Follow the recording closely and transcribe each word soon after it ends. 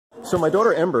So my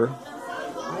daughter Ember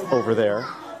over there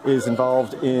is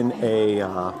involved in a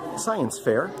science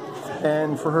fair,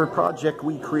 and for her project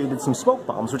we created some smoke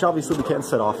bombs, which obviously we can't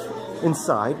set off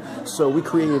inside, so we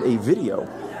created a video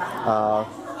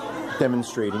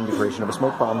demonstrating the creation of a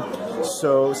smoke bomb.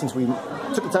 So since we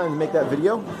took the time to make that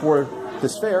video for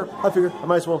this fair, I figured I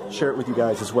might as well share it with you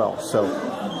guys as well. So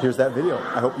here's that video.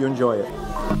 I hope you enjoy it.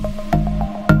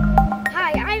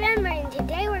 Hi, I'm Ember, and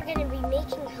today we're going to be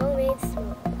making homemade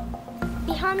smoke.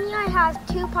 Behind me I have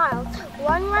two piles,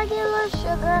 one regular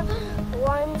sugar,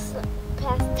 one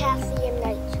potassium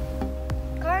nitrate.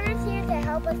 Carter's here to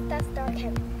help us test our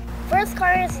chemistry. First,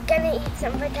 Carter's going to eat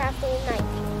some potassium nitrate.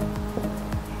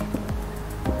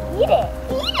 Eat it!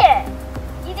 Eat it!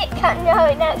 Eat it! No,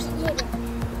 no, eat it.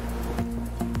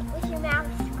 With your mouth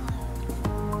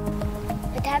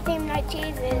closed. Potassium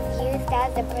nitrate is used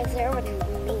as a preservative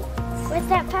in meat. Was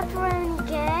that pepperoni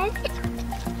good?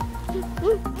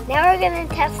 Now we're going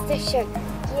to test the sugar.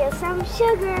 Here's some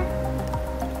sugar.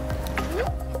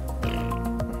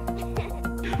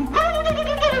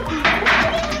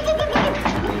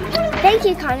 Thank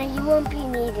you, Connor. You won't be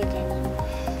needed anymore.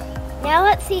 Now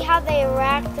let's see how they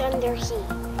react under heat.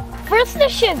 First the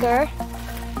sugar.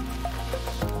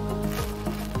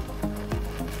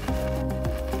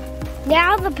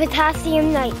 Now the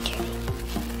potassium nitrate.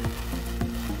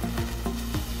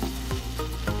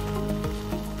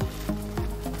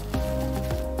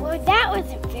 Well, that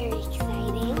wasn't very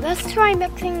exciting. Let's try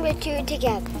mixing the two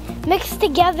together. Mix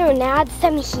together and add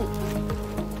some heat.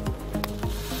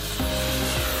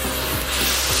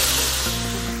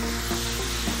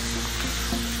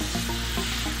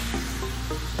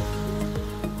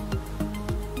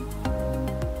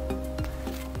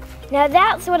 Now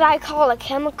that's what I call a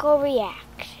chemical reaction.